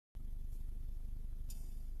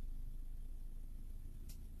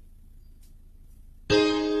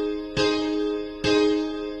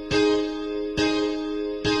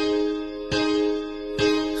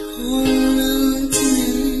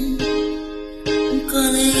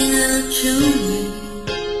to me,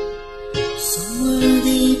 somewhere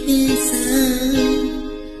deep inside,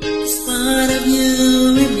 this part of you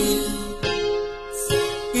remains,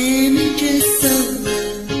 and it just so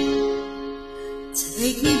well,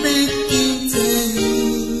 take me back in time.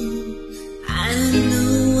 I don't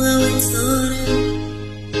know how it started,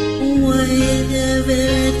 or why it ever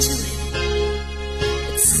to it,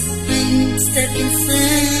 but something stuck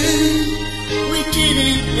inside, we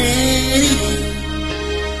didn't let it in.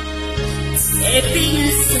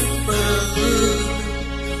 Happiness above,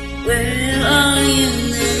 where are you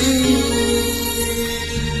now?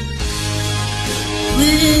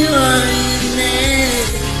 Where are you now?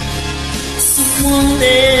 Someone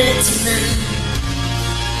there tonight,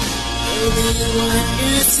 only one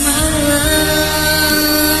is my love.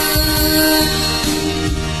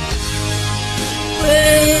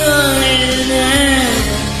 Where are you now?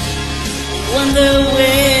 Wonder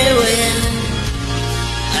where I am.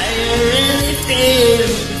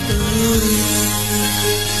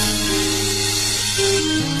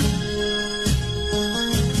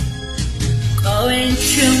 Going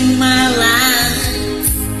through my life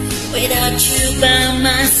without you by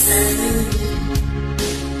my side,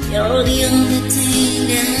 you're the only thing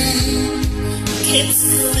that keeps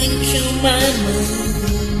going through my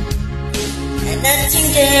mind, and nothing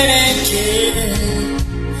that I do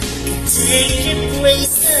can take the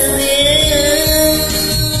place of you.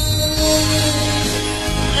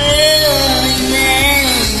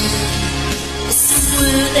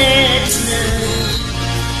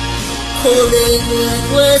 Holding what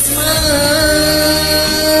was mine.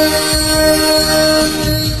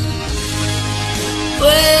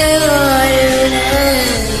 Where are you now?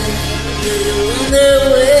 Do you wonder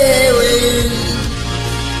where when?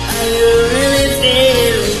 Are you really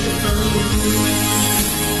feeling fine?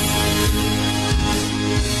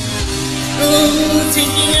 Oh,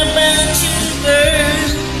 thinking about you, girl.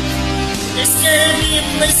 There's gotta be a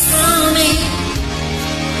place for me,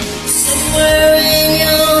 somewhere in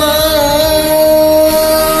your heart.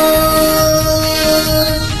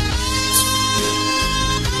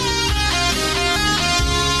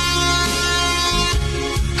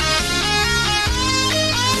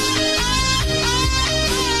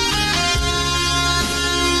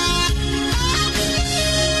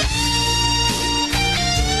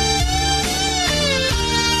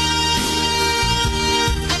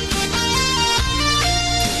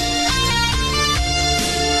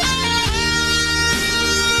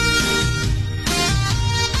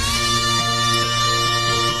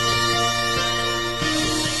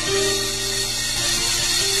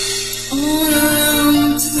 All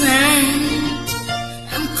alone tonight,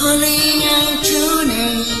 I'm calling out your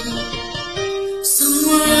name.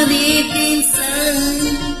 Somewhere deep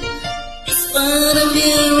inside, this part of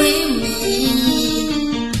you remains.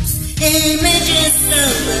 Images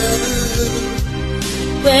of love,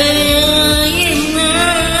 where are you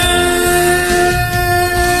now?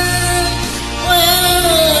 Where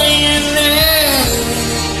are you now?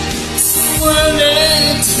 Somewhere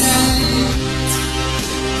there tonight,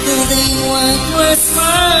 holding what was